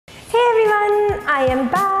I am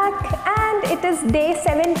back and it is day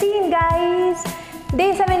 17, guys.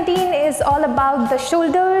 Day 17 is all about the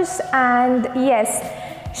shoulders, and yes,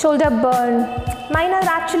 shoulder burn. Mine are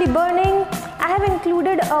actually burning. I have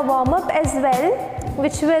included a warm-up as well,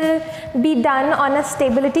 which will be done on a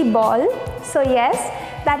stability ball. So yes,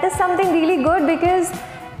 that is something really good because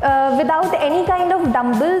without any kind of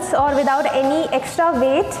dumbbells or without any extra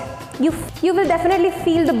weight, you will definitely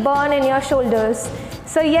feel the burn in your shoulders.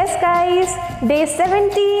 So yes guys, day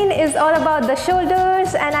 17 is all about the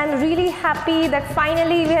shoulders, and I'm really happy that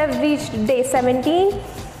finally we have reached day 17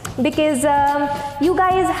 because you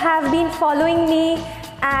guys have been following me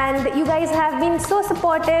and you guys have been so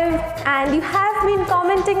supportive, and you have been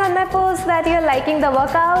commenting on my posts that you're liking the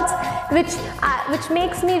workouts, which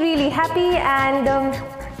makes me really happy. And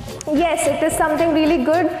yes, it is something really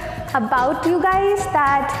good about you guys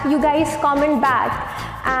that you guys comment back.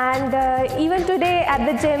 And even today at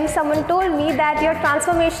the gym, someone told me that your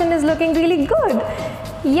transformation is looking really good.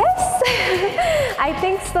 Yes, I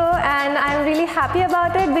think so, and I'm really happy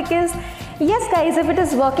about it because yes guys, if it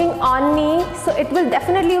is working on me, so it will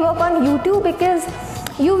definitely work on you too, because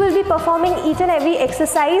you will be performing each and every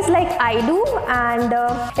exercise like I do, and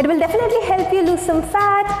it will definitely help you lose some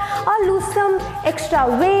fat or lose some extra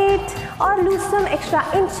weight or lose some extra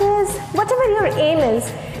inches, whatever your aim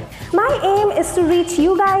is. My aim is to reach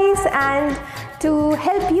you guys and to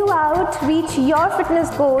help you out reach your fitness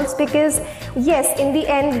goals, because yes, in the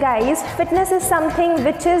end guys, fitness is something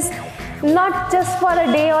which is not just for a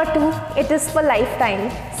day or two, it is for lifetime.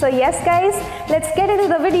 So yes guys, let's get into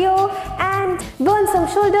the video and burn some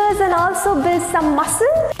shoulders and also build some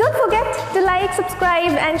muscle. Don't forget to like,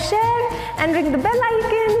 subscribe and share, and ring the bell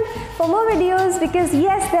icon for more videos, because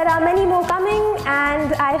yes, there are many more coming,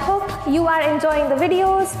 and I hope you are enjoying the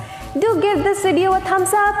videos. Do give this video a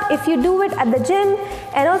thumbs up if you do it at the gym,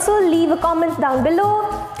 and also leave a comment down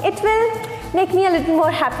below. It will make me a little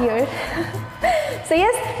more happier. So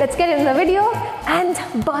yes, let's get into the video and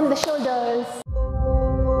burn the shoulders.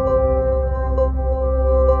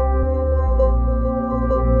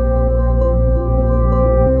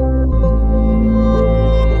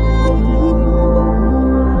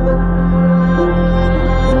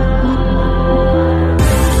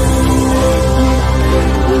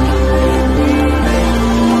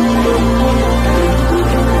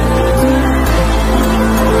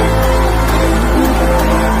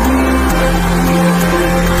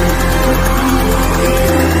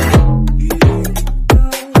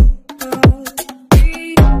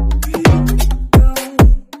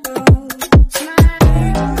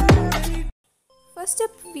 First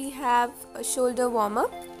up, we have a shoulder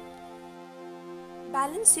warm-up.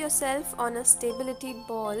 Balance yourself on a stability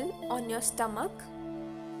ball on your stomach.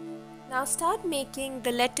 Now start making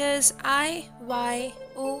the letters I, Y,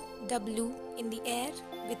 O, W in the air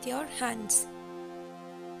with your hands,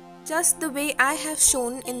 just the way I have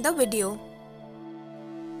shown in the video.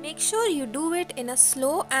 Make sure you do it in a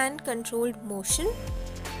slow and controlled motion.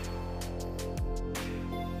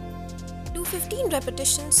 Do 15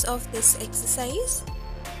 repetitions of this exercise.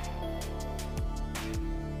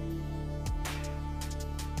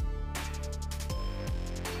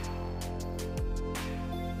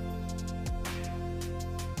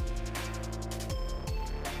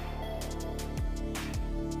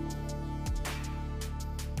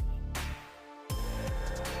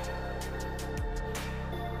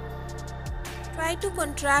 Try to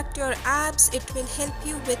contract your abs, it will help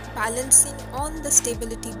you with balancing on the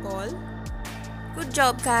stability ball. Good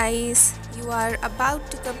job guys, you are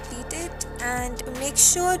about to complete it, and make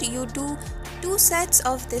sure you do 2 sets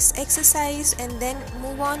of this exercise and then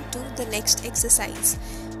move on to the next exercise.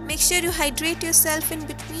 Make sure you hydrate yourself in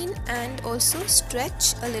between and also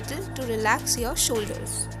stretch a little to relax your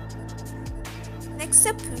shoulders. Next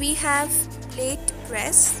up, we have plate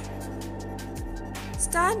press.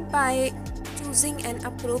 Start by choosing an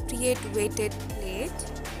appropriate weighted plate.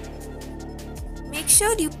 Make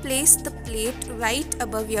sure you place the plate right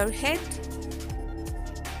above your head.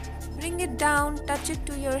 Bring it down, touch it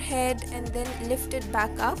to your head, and then lift it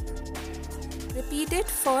back up. Repeat it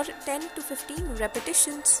for 10 to 15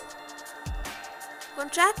 repetitions.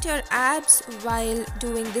 Contract your abs while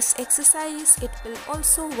doing this exercise. It will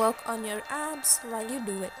also work on your abs while you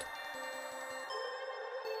do it.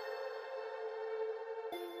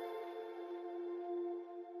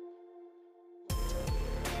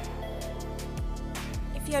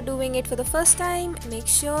 If you are doing it for the first time, make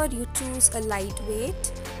sure you choose a light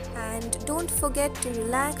weight, and don't forget to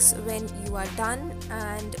relax when you are done,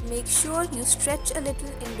 and make sure you stretch a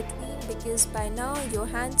little in between, because by now your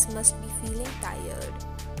hands must be feeling tired.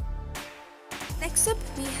 Next up,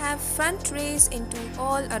 we have front raise into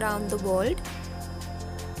all around the world.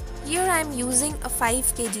 Here I am using a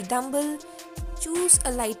 5 kg dumbbell. Choose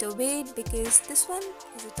a lighter weight because this one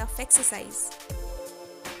is a tough exercise.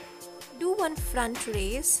 Do one front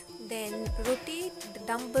raise, then rotate the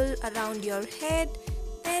dumbbell around your head,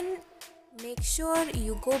 then make sure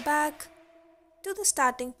you go back to the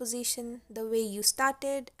starting position the way you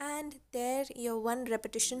started, and there your one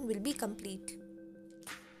repetition will be complete.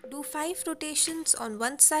 Do 5 rotations on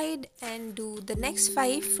one side and do the next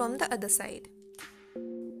 5 from the other side.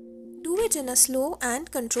 Do it in a slow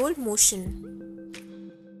and controlled motion.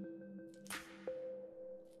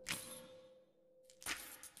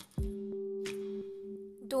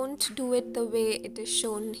 Don't do it the way it is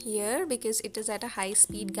shown here because it is at a high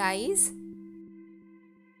speed, guys.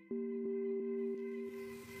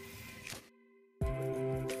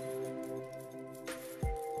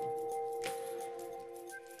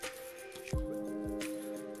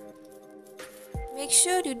 Make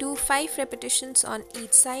sure you do 5 repetitions on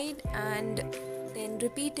each side and then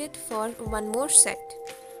repeat it for one more set.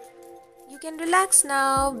 You can relax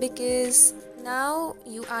now because now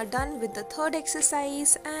you are done with the third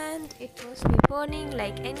exercise, and it must be burning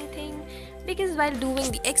like anything because while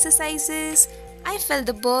doing the exercises, I felt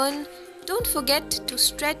the burn. Don't forget to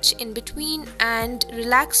stretch in between and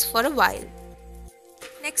relax for a while.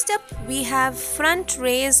 Next up, we have front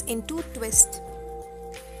raise into twist.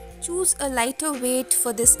 Choose a lighter weight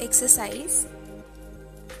for this exercise.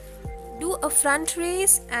 Do a front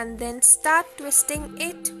raise and then start twisting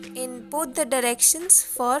it in both the directions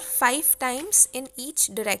for 5 times in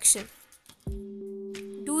each direction.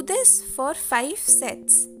 Do this for 5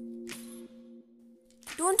 sets.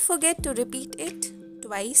 Don't forget to repeat it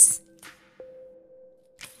twice.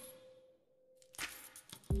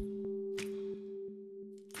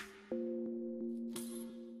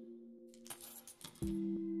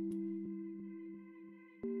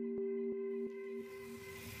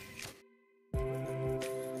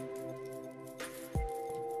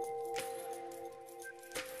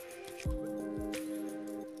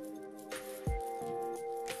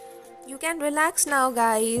 You can relax now,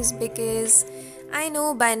 guys, because I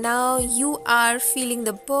know by now you are feeling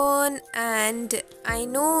the burn and I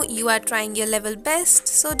know you are trying your level best.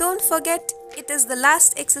 So don't forget, it is the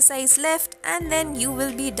last exercise left and then you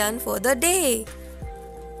will be done for the day.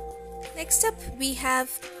 Next up, we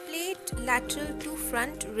have plate lateral to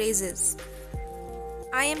front raises.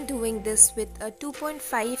 I am doing this with a 2.5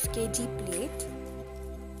 kg plate.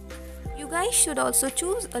 You guys should also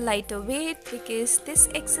choose a lighter weight because this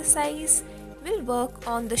exercise will work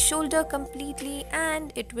on the shoulder completely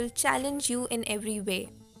and it will challenge you in every way.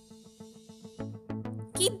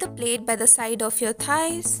 Keep the plate by the side of your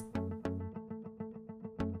thighs.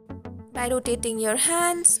 By rotating your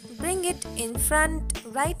hands, bring it in front,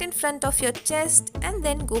 right in front of your chest, and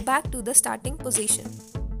then go back to the starting position.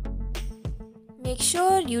 Make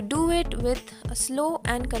sure you do it with a slow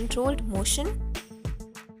and controlled motion.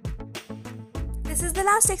 This is the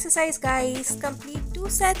last exercise, guys. Complete 2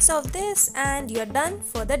 sets of this and you're done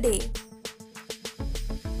for the day.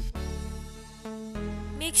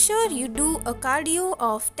 Make sure you do a cardio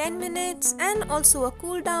of 10 minutes and also a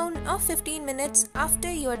cool down of 15 minutes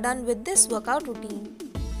after you are done with this workout routine.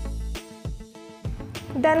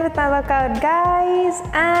 Done with my workout, guys,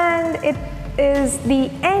 and it is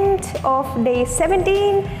the end of day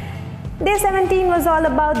 17. Day 17 was all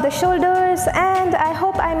about the shoulders and I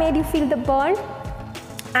hope I made you feel the burn.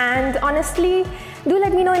 And honestly, do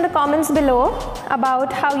let me know in the comments below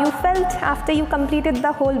about how you felt after you completed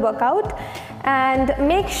the whole workout, and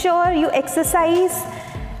make sure you exercise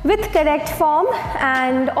with correct form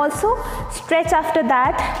and also stretch after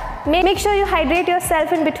that. Make sure you hydrate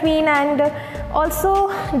yourself in between, and also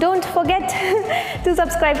don't forget to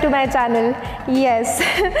subscribe to my channel. Yes,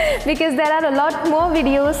 because there are a lot more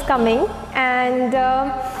videos coming, and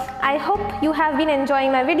I hope you have been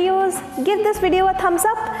enjoying my videos. Give this video a thumbs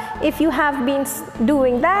up if you have been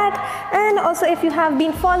doing that, and also if you have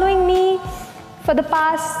been following me for the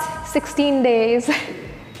past 16 days.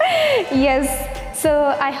 Yes,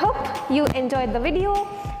 so I hope you enjoyed the video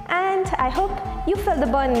and I hope you felt the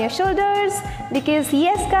burn in your shoulders, because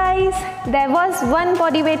yes guys, there was one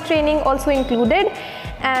body weight training also included,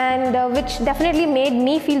 and which definitely made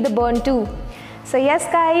me feel the burn too. So yes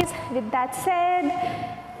guys, with that said,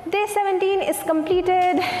 day 17 is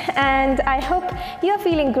completed and I hope you're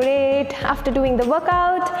feeling great after doing the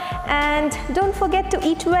workout, and don't forget to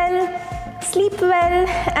eat well, sleep well,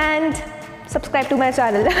 and subscribe to my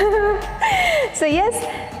channel. So yes,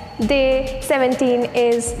 day 17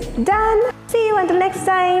 is done. See you until next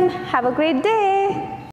time. Have a great day.